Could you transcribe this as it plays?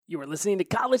You are listening to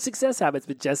College Success Habits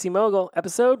with Jesse Mogul,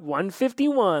 episode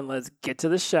 151. Let's get to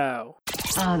the show.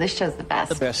 Oh, this show's the best.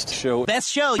 The best show.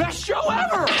 Best show. Best show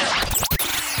ever!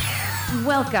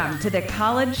 Welcome to the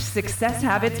College Success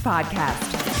Habits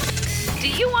Podcast. Do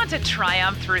you want to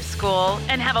triumph through school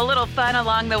and have a little fun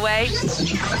along the way?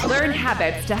 Learn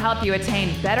habits to help you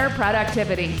attain better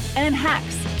productivity and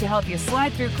hacks to help you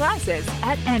slide through classes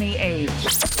at any age.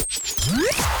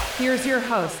 Here's your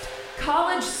host,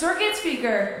 college circuit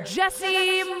speaker,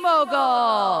 Jesse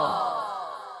Mogul.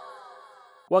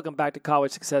 Welcome back to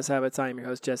College Success Habits. I am your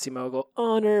host, Jesse Mogul.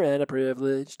 Honor and a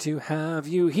privilege to have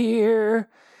you here.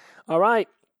 All right,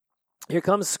 here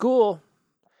comes school.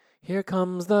 Here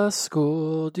comes the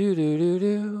school,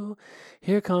 do-do-do-do.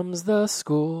 Here comes the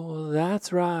school,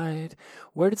 that's right.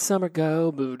 Where did summer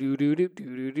go?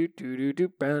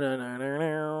 Boo-do-do-do-do-do-do-do-do.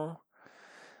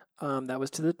 That was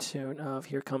to the tune of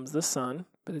Here Comes the Sun,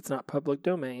 but it's not public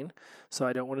domain, so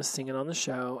I don't want to sing it on the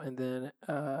show, and then,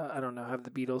 I don't know, have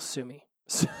the Beatles sue me.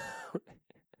 So,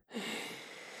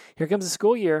 here comes the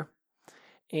school year.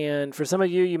 And for some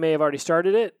of you, you may have already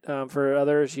started it. For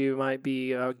others, you might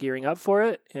be gearing up for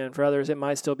it. And for others, it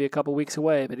might still be a couple weeks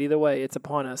away. But either way, it's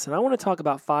upon us. And I want to talk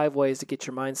about 5 ways to get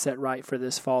your mindset right for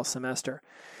this fall semester.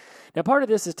 Now, part of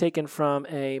this is taken from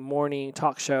a morning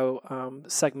talk show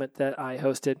segment that I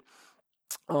hosted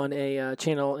on a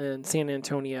channel in San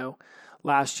Antonio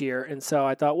last year. And so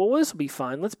I thought, well, this will be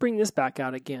fun. Let's bring this back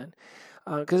out again.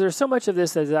 Because there's so much of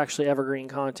this that is actually evergreen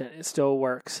content. It still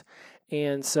works.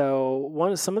 And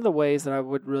so some of the ways that I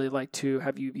would really like to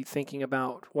have you be thinking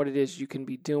about what it is you can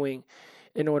be doing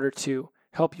in order to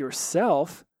help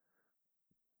yourself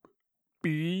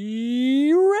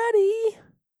be ready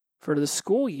for the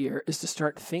school year is to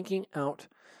start thinking out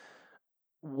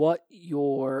what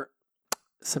your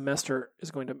semester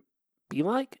is going to be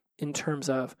like in terms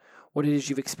of what it is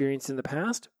you've experienced in the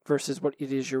past versus what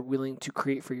it is you're willing to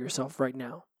create for yourself right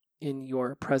now in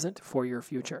your present for your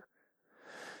future.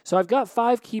 So I've got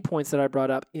 5 key points that I brought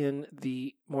up in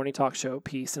the morning talk show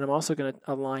piece, and I'm also going to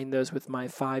align those with my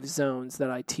 5 zones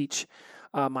that I teach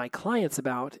my clients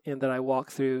about and that I walk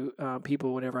through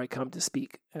people whenever I come to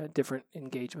speak at different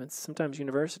engagements, sometimes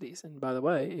universities. And by the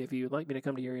way, if you'd like me to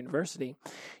come to your university,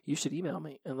 you should email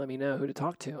me and let me know who to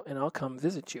talk to, and I'll come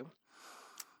visit you.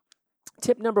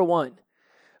 Tip number 1,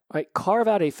 right, carve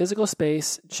out a physical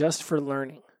space just for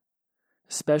learning,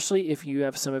 especially if you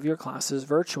have some of your classes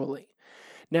virtually.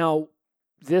 Now,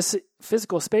 this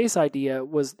physical space idea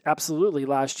was absolutely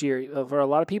last year. For a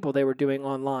lot of people, they were doing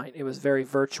online. It was very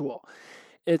virtual.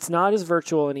 It's not as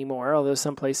virtual anymore, although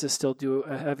some places still do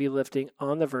a heavy lifting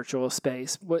on the virtual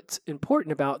space. What's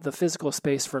important about the physical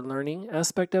space for learning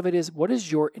aspect of it is, what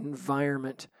is your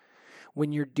environment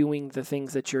when you're doing the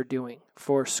things that you're doing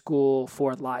for school,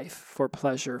 for life, for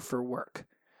pleasure, for work,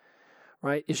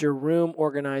 right? Is your room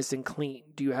organized and clean?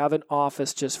 Do you have an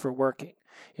office just for working?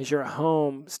 Is your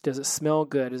home, does it smell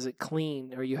good? Is it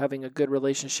clean? Are you having a good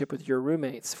relationship with your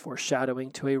roommates?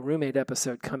 Foreshadowing to a roommate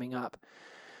episode coming up,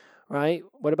 right?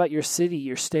 What about your city,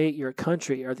 your state, your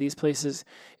country? Are these places,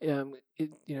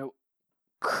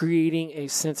 creating a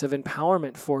sense of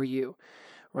empowerment for you,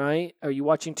 right? Are you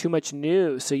watching too much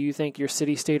news so you think your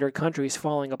city, state, or country is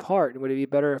falling apart? And would it be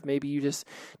better if maybe you just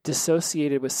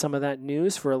dissociated with some of that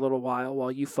news for a little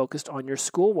while you focused on your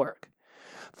schoolwork?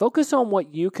 Focus on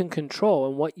what you can control,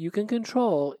 and what you can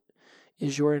control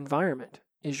is your environment,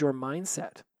 is your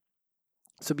mindset.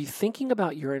 So be thinking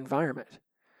about your environment,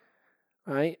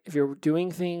 right? If you're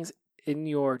doing things in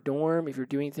your dorm, if you're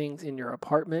doing things in your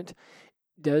apartment,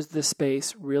 does the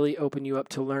space really open you up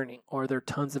to learning, or are there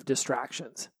tons of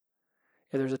distractions?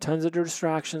 If there's tons of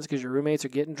distractions because your roommates are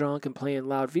getting drunk and playing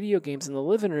loud video games in the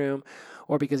living room,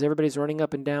 or because everybody's running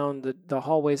up and down the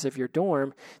hallways of your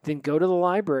dorm, then go to the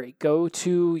library, go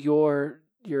to your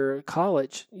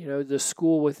college, the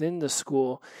school within the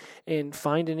school, and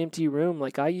find an empty room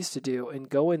like I used to do, and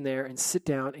go in there and sit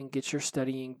down and get your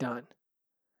studying done.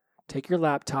 Take your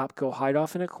laptop, go hide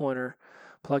off in a corner,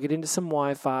 plug it into some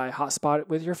Wi-Fi, hotspot it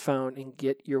with your phone, and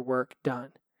get your work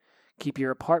done. Keep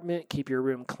your apartment, keep your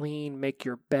room clean, make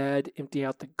your bed, empty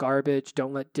out the garbage,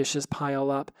 don't let dishes pile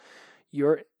up.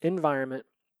 Your environment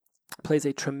plays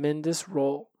a tremendous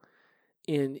role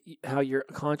in how your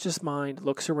conscious mind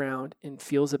looks around and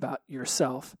feels about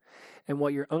yourself, and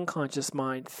what your unconscious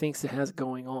mind thinks it has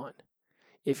going on.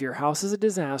 If your house is a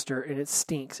disaster and it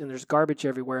stinks and there's garbage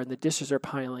everywhere and the dishes are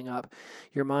piling up,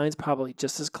 your mind's probably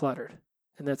just as cluttered.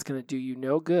 And that's going to do you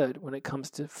no good when it comes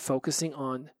to focusing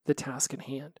on the task at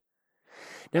hand.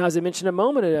 Now, as I mentioned a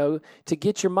moment ago, to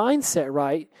get your mindset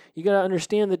right, you got to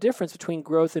understand the difference between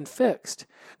growth and fixed.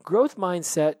 Growth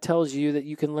mindset tells you that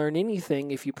you can learn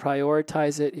anything if you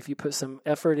prioritize it, if you put some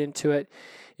effort into it,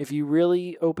 if you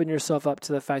really open yourself up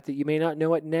to the fact that you may not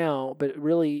know it now, but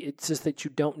really it's just that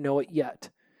you don't know it yet.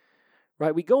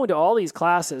 Right? We go into all these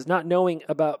classes not knowing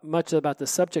much about the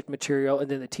subject material, and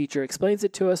then the teacher explains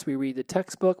it to us. We read the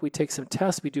textbook, we take some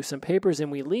tests, we do some papers,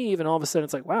 and we leave, and all of a sudden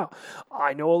it's like, wow,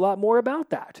 I know a lot more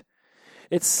about that.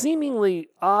 It's seemingly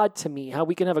odd to me how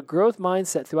we can have a growth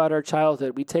mindset throughout our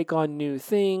childhood. We take on new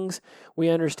things. We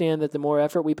understand that the more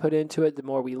effort we put into it, the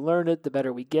more we learn it, the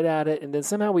better we get at it, and then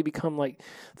somehow we become like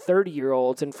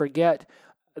 30-year-olds and forget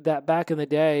that back in the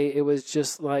day, it was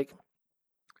just like,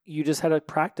 you just had to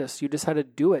practice. You just had to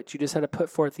do it. You just had to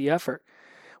put forth the effort.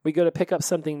 We go to pick up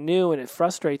something new and it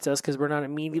frustrates us because we're not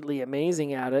immediately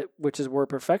amazing at it, which is where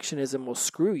perfectionism will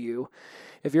screw you.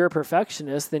 If you're a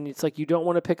perfectionist, then it's like you don't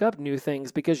want to pick up new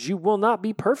things because you will not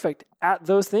be perfect at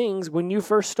those things when you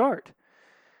first start.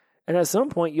 And at some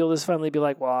point, you'll just finally be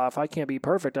like, well, if I can't be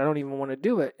perfect, I don't even want to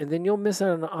do it. And then you'll miss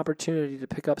out on an opportunity to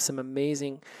pick up some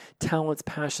amazing talents,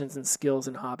 passions, and skills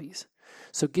and hobbies.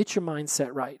 So get your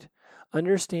mindset right.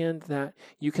 Understand that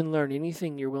you can learn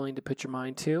anything you're willing to put your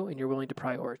mind to and you're willing to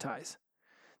prioritize.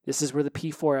 This is where the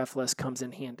P4F list comes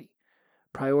in handy.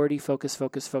 Priority, focus,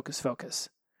 focus, focus, focus.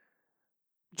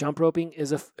 Jump roping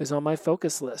is on my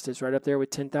focus list. It's right up there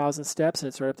with 10,000 steps, and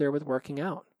it's right up there with working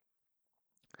out.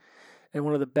 And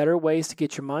one of the better ways to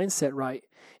get your mindset right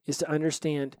is to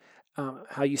understand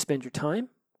how you spend your time,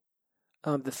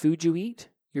 the food you eat,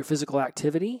 your physical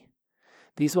activity.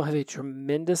 These will have a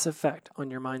tremendous effect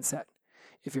on your mindset.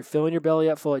 If you're filling your belly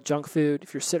up full of junk food,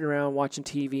 if you're sitting around watching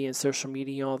TV and social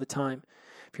media all the time,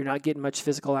 if you're not getting much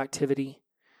physical activity,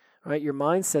 right, your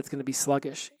mindset's going to be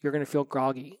sluggish. You're going to feel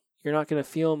groggy. You're not going to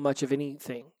feel much of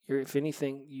anything. If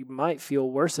anything, you might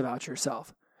feel worse about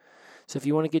yourself. So if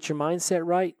you want to get your mindset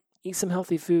right, eat some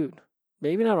healthy food.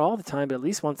 Maybe not all the time, but at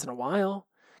least once in a while.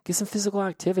 Get some physical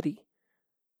activity.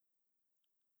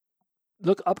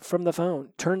 Look up from the phone.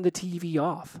 Turn the TV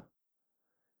off.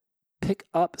 Pick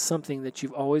up something that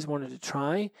you've always wanted to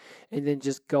try and then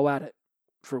just go at it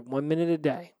for 1 minute a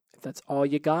day. If that's all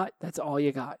you got, that's all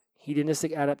you got.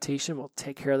 Hedonistic adaptation will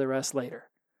take care of the rest later.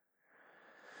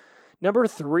 Number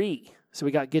 3. So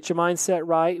we got get your mindset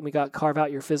right, and we got carve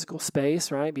out your physical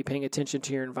space, right? Be paying attention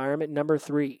to your environment. Number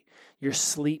 3, your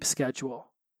sleep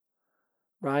schedule,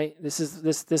 right?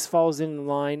 This falls in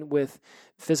line with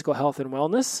physical health and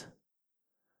wellness,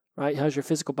 right? How's your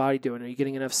physical body doing? Are you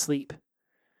getting enough sleep?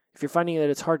 If you're finding that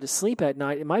it's hard to sleep at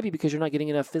night, it might be because you're not getting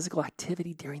enough physical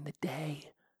activity during the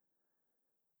day.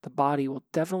 The body will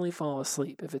definitely fall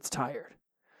asleep if it's tired.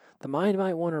 The mind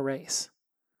might want to race,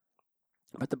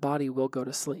 but the body will go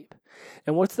to sleep.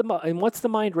 And what's the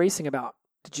mind racing about?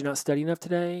 Did you not study enough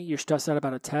today? You're stressed out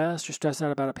about a test? You're stressed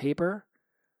out about a paper?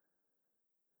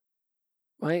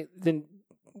 Right? Then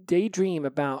daydream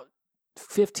about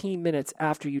 15 minutes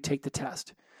after you take the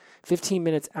test, 15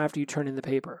 minutes after you turn in the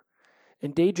paper,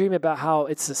 and daydream about how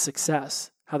it's a success,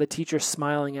 how the teacher's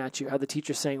smiling at you, how the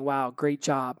teacher's saying, wow, great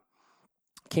job.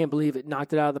 Can't believe it.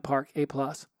 Knocked it out of the park. A+.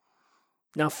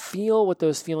 Now feel what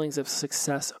those feelings of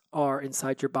success are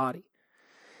inside your body.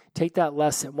 Take that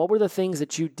lesson. What were the things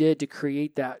that you did to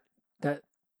create that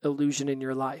illusion in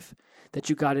your life? That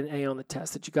you got an A on the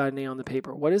test, that you got an A on the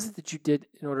paper. What is it that you did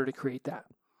in order to create that?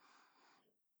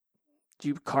 Do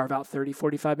you carve out 30,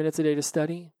 45 minutes a day to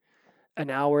study? An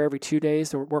hour every 2 days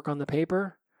to work on the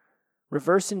paper?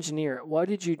 Reverse engineer it. What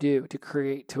did you do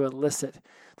to elicit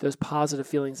those positive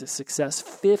feelings of success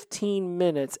 15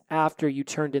 minutes after you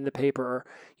turned in the paper or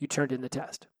you turned in the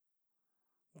test?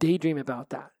 Daydream about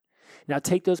that. Now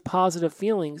take those positive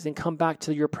feelings and come back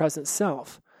to your present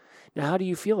self. Now, how do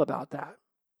you feel about that?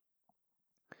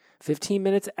 15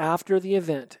 minutes after the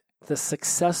event, the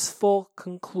successful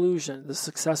conclusion, the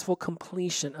successful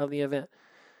completion of the event,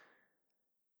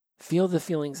 feel the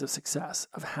feelings of success,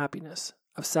 of happiness,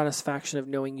 of satisfaction of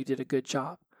knowing you did a good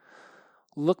job.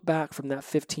 Look back from that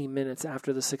 15 minutes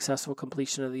after the successful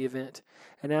completion of the event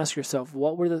and ask yourself,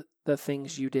 what were the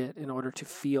things you did in order to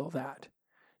feel that?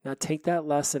 Now take that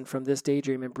lesson from this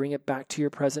daydream and bring it back to your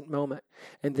present moment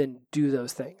and then do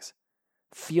those things.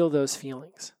 Feel those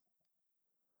feelings.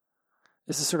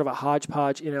 This is sort of a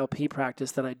hodgepodge NLP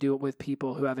practice that I do with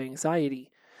people who have anxiety.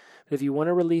 But if you want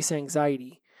to release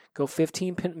anxiety, go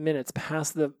 15 minutes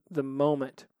past the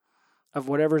moment of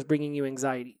whatever's bringing you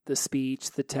anxiety, the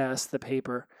speech, the test, the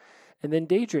paper, and then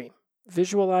daydream.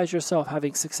 Visualize yourself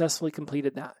having successfully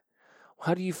completed that.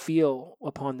 How do you feel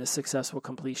upon this successful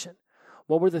completion?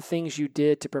 What were the things you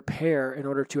did to prepare in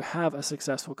order to have a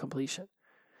successful completion?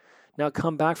 Now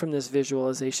come back from this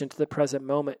visualization to the present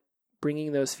moment,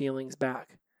 bringing those feelings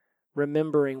back,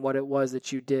 remembering what it was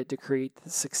that you did to create the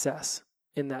success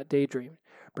in that daydream.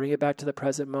 Bring it back to the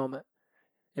present moment.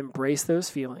 Embrace those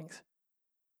feelings.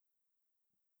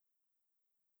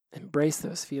 Embrace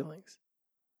those feelings.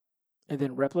 And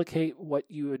then replicate what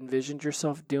you envisioned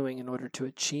yourself doing in order to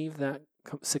achieve that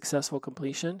successful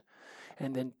completion,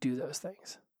 and then do those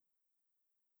things.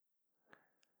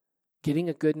 Getting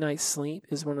a good night's sleep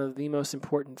is one of the most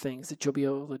important things that you'll be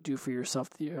able to do for yourself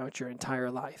throughout your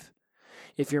entire life.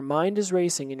 If your mind is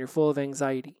racing and you're full of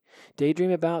anxiety,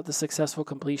 daydream about the successful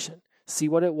completion. See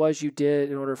what it was you did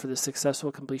in order for the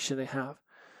successful completion to have.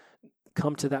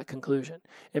 Come to that conclusion.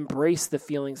 Embrace the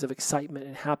feelings of excitement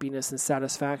and happiness and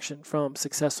satisfaction from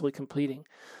successfully completing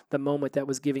the moment that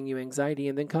was giving you anxiety,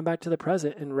 and then come back to the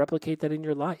present and replicate that in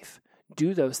your life.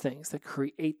 Do those things that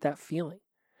create that feeling.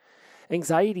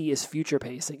 Anxiety is future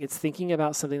pacing. It's thinking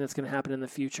about something that's going to happen in the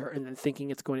future and then thinking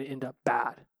it's going to end up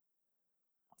bad.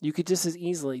 You could just as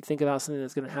easily think about something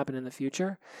that's going to happen in the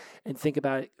future and think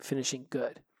about it finishing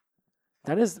good.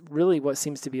 That is really what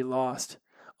seems to be lost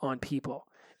on people,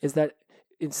 is that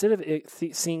instead of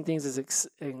seeing things as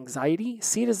anxiety,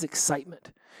 see it as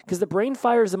excitement. Because the brain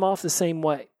fires them off the same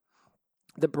way.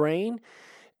 The brain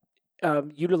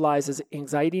utilizes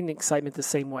anxiety and excitement the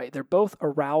same way. They're both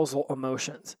arousal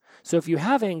emotions. So if you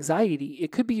have anxiety,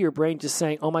 it could be your brain just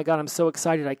saying, oh my God, I'm so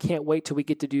excited. I can't wait till we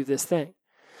get to do this thing.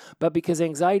 But because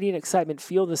anxiety and excitement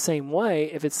feel the same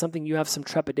way, if it's something you have some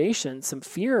trepidation, some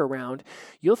fear around,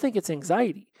 you'll think it's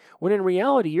anxiety. When in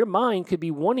reality, your mind could be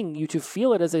wanting you to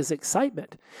feel it as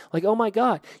excitement. Like, oh my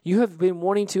God, you have been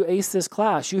wanting to ace this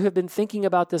class. You have been thinking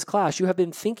about this class. You have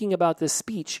been thinking about this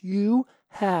speech. You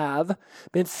have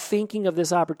been thinking of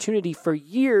this opportunity for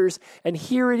years, and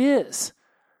here it is.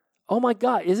 Oh my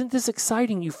God, isn't this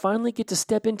exciting? You finally get to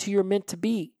step into your meant to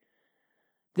be.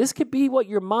 This could be what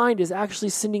your mind is actually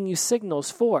sending you signals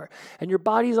for, and your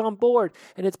body's on board,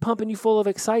 and it's pumping you full of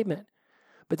excitement.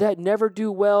 But that never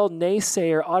do well,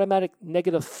 naysayer, automatic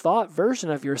negative thought version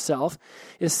of yourself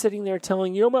is sitting there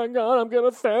telling you, oh my God, I'm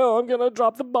going to fail. I'm going to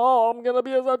drop the ball. I'm going to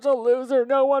be such a loser.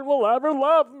 No one will ever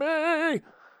love me.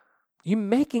 You're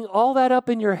making all that up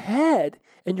in your head,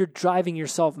 and you're driving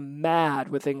yourself mad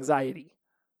with anxiety.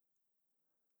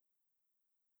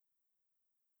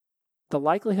 The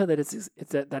likelihood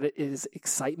that it is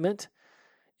excitement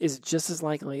is just as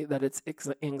likely that it's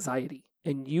anxiety.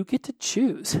 And you get to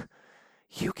choose.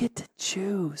 You get to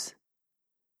choose.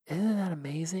 Isn't that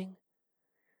amazing?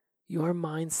 Your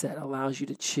mindset allows you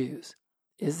to choose.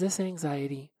 Is this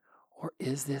anxiety or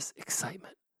is this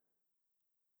excitement?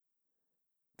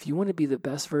 If you want to be the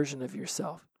best version of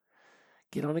yourself,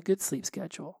 get on a good sleep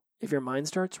schedule. If your mind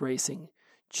starts racing,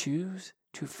 choose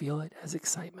to feel it as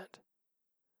excitement.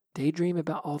 Daydream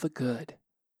about all the good.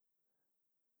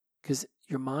 Because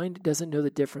your mind doesn't know the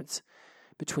difference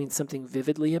between something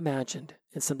vividly imagined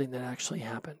and something that actually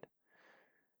happened.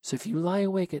 So if you lie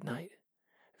awake at night,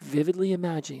 vividly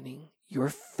imagining your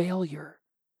failure,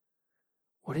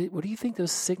 what do you think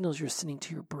those signals you're sending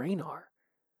to your brain are?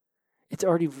 It's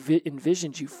already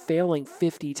envisioned you failing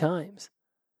 50 times.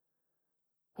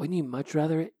 Wouldn't you much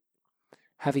rather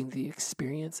having the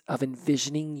experience of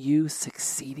envisioning you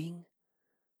succeeding?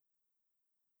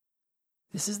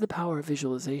 This is the power of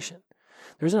visualization.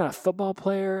 There's not a football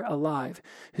player alive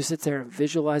who sits there and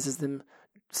visualizes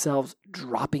themselves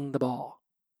dropping the ball.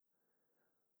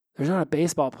 There's not a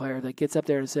baseball player that gets up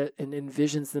there and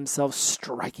envisions themselves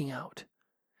striking out.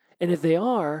 And if they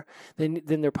are, then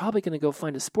they're probably going to go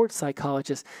find a sports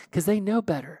psychologist because they know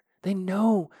better. They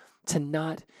know to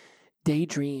not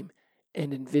daydream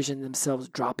and envision themselves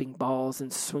dropping balls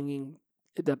and swinging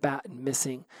the bat and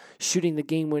missing, shooting the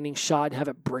game-winning shot and have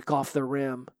it brick off the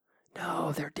rim.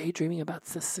 No, they're daydreaming about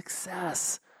the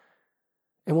success.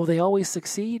 And will they always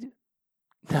succeed?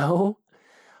 No.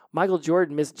 Michael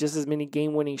Jordan missed just as many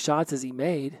game-winning shots as he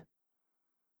made,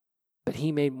 but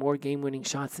he made more game-winning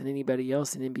shots than anybody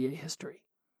else in NBA history.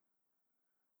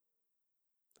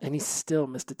 And he still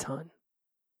missed a ton.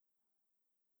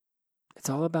 It's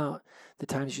all about the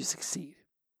times you succeed.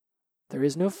 There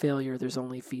is no failure, there's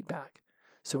only feedback.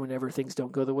 So whenever things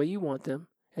don't go the way you want them,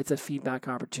 it's a feedback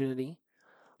opportunity.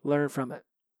 Learn from it.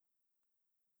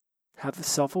 Have the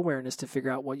self-awareness to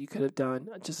figure out what you could have done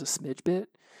just a smidge bit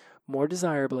more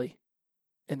desirably,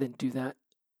 and then do that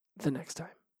the next time.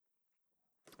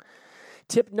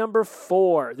 Tip number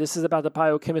 4. This is about the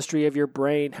biochemistry of your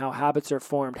brain, how habits are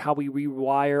formed, how we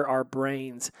rewire our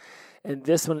brains. And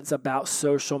this one is about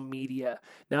social media.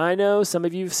 Now, I know some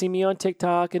of you have seen me on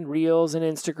TikTok and Reels and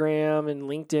Instagram and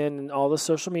LinkedIn and all the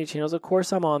social media channels. Of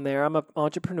course, I'm on there. I'm an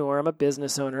entrepreneur. I'm a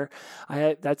business owner.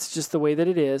 That's just the way that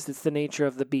it is. It's the nature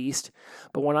of the beast.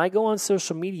 But when I go on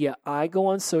social media, I go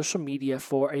on social media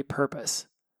for a purpose.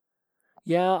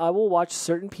 Yeah, I will watch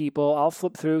certain people. I'll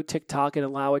flip through TikTok and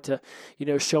allow it to,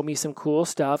 show me some cool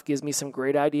stuff, gives me some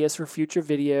great ideas for future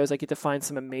videos. I get to find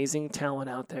some amazing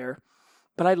talent out there.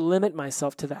 But I limit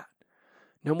myself to that.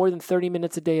 No more than 30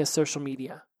 minutes a day of social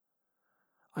media.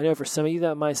 I know for some of you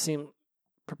that might seem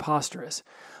preposterous,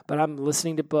 but I'm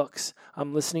listening to books.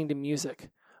 I'm listening to music.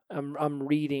 I'm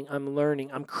reading. I'm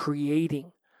learning. I'm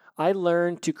creating. I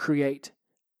learn to create.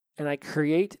 And I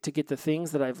create to get the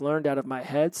things that I've learned out of my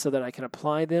head so that I can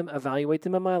apply them, evaluate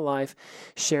them in my life,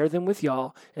 share them with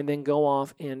y'all, and then go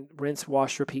off and rinse,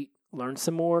 wash, repeat. Learn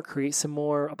some more, create some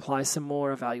more, apply some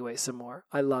more, evaluate some more.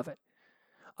 I love it.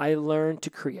 I learn to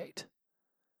create.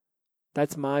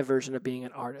 That's my version of being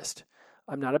an artist.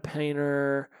 I'm not a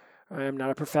painter. I'm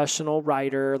not a professional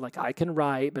writer. Like, I can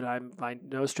write, but I'm by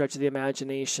no stretch of the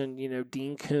imagination,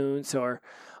 Dean Koontz or,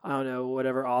 I don't know,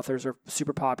 whatever authors are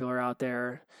super popular out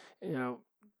there.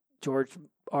 George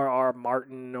R.R.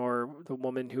 Martin or the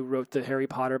woman who wrote the Harry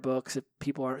Potter books, if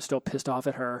people aren't still pissed off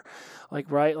at her.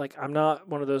 I'm not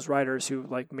one of those writers who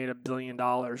made $1 billion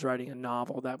writing a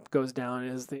novel that goes down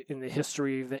as in the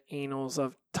history of the annals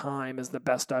of time as the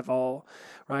best of all,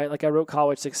 right? I wrote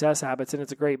College Success Habits, and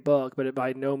it's a great book, but it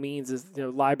by no means is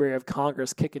Library of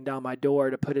Congress kicking down my door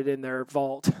to put it in their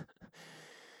vault.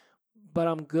 But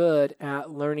I'm good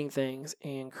at learning things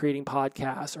and creating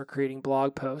podcasts or creating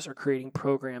blog posts or creating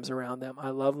programs around them.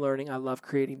 I love learning. I love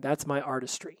creating. That's my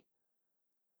artistry.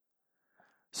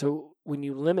 So when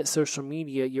you limit social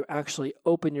media, you actually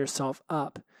open yourself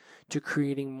up to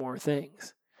creating more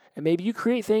things. And maybe you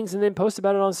create things and then post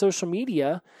about it on social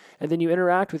media, and then you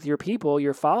interact with your people,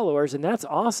 your followers, and that's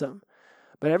awesome.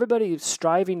 But everybody is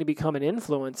striving to become an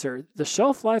influencer. The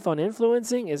shelf life on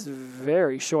influencing is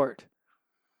very short.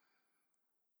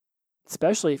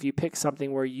 Especially if you pick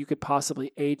something where you could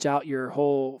possibly age out your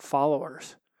whole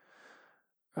followers,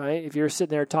 right? If you're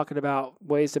sitting there talking about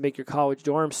ways to make your college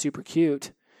dorm super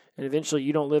cute, and eventually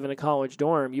you don't live in a college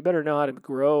dorm, you better know how to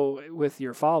grow with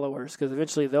your followers, because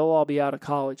eventually they'll all be out of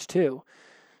college too.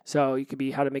 So you could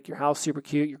be how to make your house super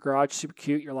cute, your garage super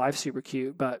cute, your life super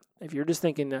cute. But if you're just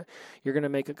thinking that you're going to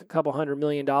make a couple $100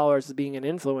 million as being an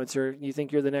influencer, you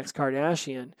think you're the next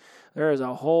Kardashian, there is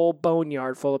a whole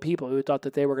boneyard full of people who thought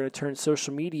that they were going to turn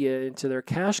social media into their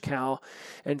cash cow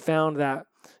and found that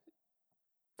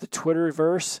the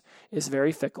Twitterverse is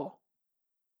very fickle.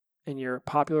 And you're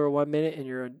popular 1 minute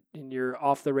and you're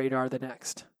off the radar the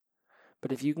next.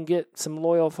 But if you can get some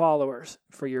loyal followers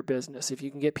for your business, if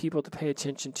you can get people to pay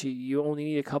attention to you, you only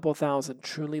need a couple thousand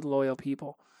truly loyal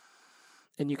people,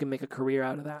 and you can make a career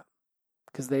out of that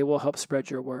because they will help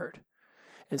spread your word.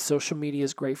 And social media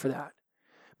is great for that.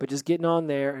 But just getting on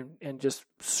there and just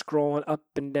scrolling up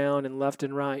and down and left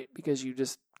and right because you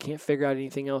just can't figure out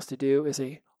anything else to do is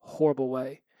a horrible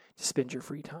way to spend your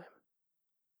free time.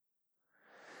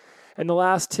 And the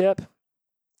last tip,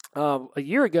 a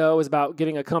year ago was about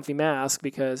getting a comfy mask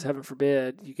because, heaven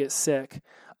forbid, you get sick.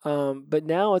 But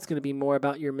now it's going to be more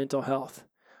about your mental health,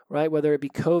 right? Whether it be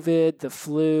COVID, the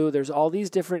flu, there's all these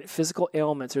different physical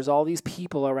ailments. There's all these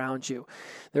people around you.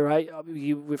 Right?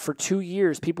 For 2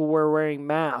 years, people were wearing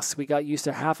masks. We got used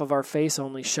to half of our face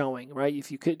only showing, right?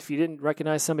 If you didn't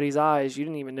recognize somebody's eyes, you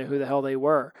didn't even know who the hell they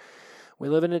were. We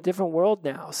live in a different world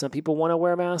now. Some people want to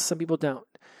wear masks, some people don't.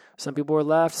 Some people are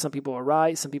left, some people are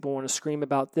right, some people want to scream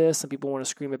about this, some people want to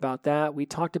scream about that. We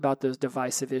talked about those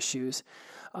divisive issues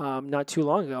not too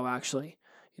long ago, actually.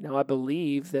 I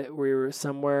believe that we were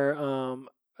somewhere,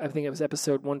 I think it was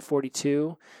episode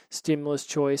 142, stimulus,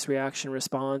 choice, reaction,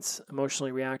 response,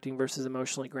 emotionally reacting versus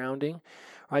emotionally grounding. All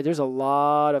right, there's a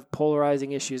lot of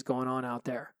polarizing issues going on out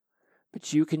there,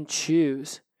 but you can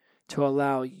choose to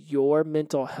allow your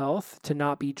mental health to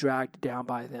not be dragged down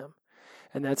by them.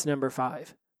 And that's number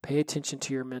 5. Pay attention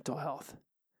to your mental health,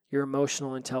 your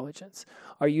emotional intelligence.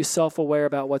 Are you self-aware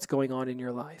about what's going on in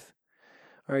your life?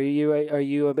 Are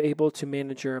you able to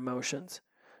manage your emotions?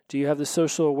 Do you have the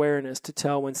social awareness to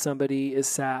tell when somebody is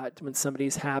sad, when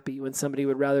somebody's happy, when somebody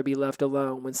would rather be left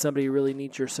alone, when somebody really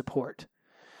needs your support?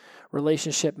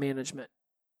 Relationship management.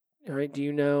 All right. Do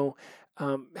you know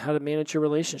how to manage your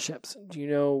relationships? Do you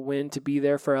know when to be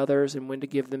there for others and when to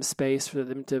give them space for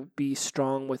them to be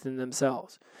strong within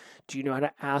themselves? Do you know how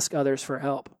to ask others for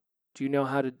help? Do you know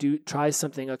how to try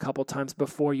something a couple times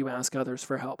before you ask others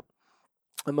for help?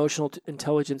 Emotional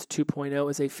Intelligence 2.0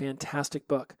 is a fantastic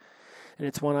book. and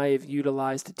it's one I have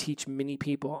utilized to teach many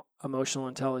people emotional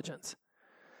intelligence.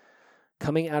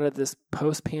 Coming out of this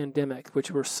post-pandemic,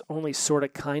 which we're only sort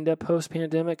of kind of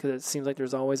post-pandemic because it seems like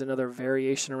there's always another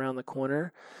variation around the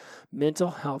corner,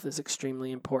 mental health is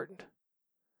extremely important.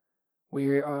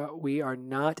 We are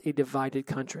not a divided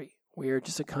country. We are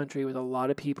just a country with a lot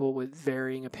of people with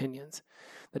varying opinions.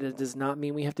 But it does not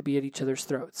mean we have to be at each other's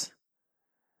throats.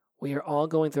 We are all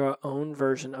going through our own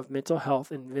version of mental health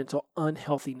and mental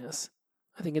unhealthiness.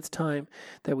 I think it's time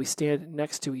that we stand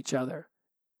next to each other,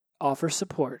 offer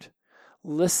support,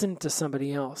 listen to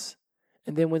somebody else.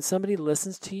 And then when somebody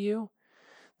listens to you,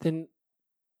 then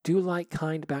do like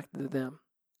kind back to them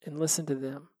and listen to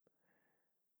them.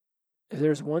 If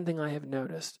there's one thing I have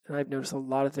noticed, and I've noticed a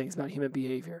lot of things about human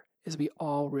behavior, is we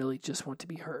all really just want to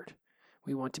be heard.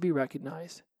 We want to be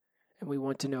recognized, and we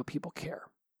want to know people care.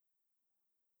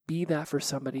 Be that for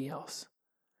somebody else.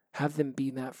 Have them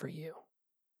be that for you.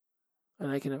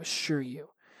 And I can assure you,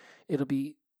 it'll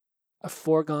be a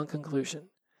foregone conclusion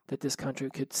that this country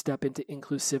could step into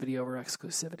inclusivity over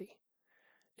exclusivity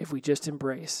if we just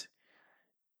embrace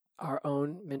our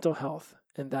own mental health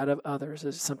and that of others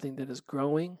as something that is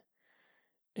growing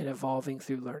and evolving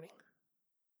through learning.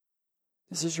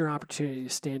 This is your opportunity to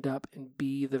stand up and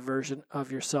be the version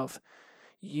of yourself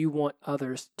you want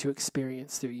others to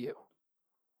experience through you.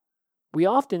 We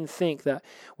often think that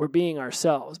we're being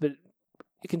ourselves, but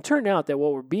it can turn out that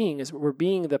what we're being is we're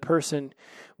being the person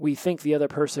we think the other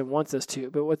person wants us to.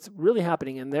 But what's really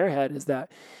happening in their head is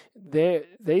that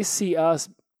they see us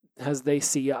as they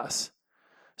see us.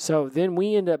 So then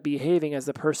we end up behaving as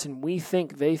the person we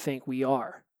think they think we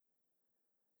are.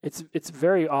 It's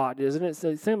very odd, isn't it? It's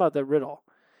the thing about the riddle.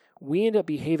 We end up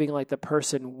behaving like the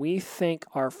person we think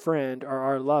our friend or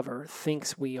our lover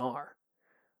thinks we are.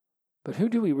 But who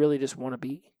do we really just want to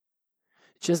be?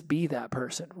 Just be that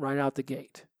person right out the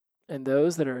gate. And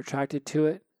those that are attracted to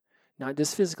it, not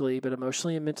just physically, but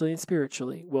emotionally and mentally and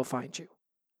spiritually, will find you.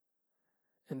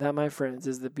 And that, my friends,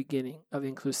 is the beginning of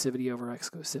inclusivity over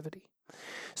exclusivity.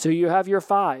 So you have your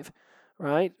 5,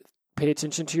 right? Pay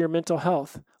attention to your mental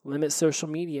health. Limit social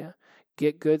media.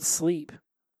 Get good sleep.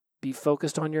 Be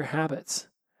focused on your habits.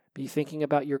 Be thinking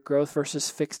about your growth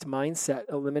versus fixed mindset.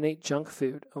 Eliminate junk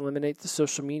food. Eliminate the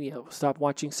social media. Stop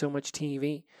watching so much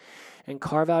TV. And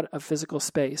carve out a physical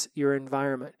space, your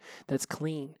environment, that's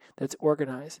clean, that's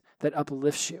organized, that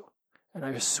uplifts you. And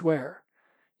I swear,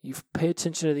 you pay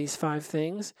attention to these 5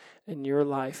 things, and your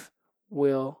life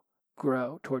will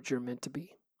grow towards your meant to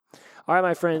be. All right,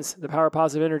 my friends, the power of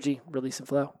positive energy, release and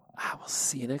flow. I will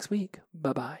see you next week.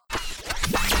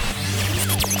 Bye-bye.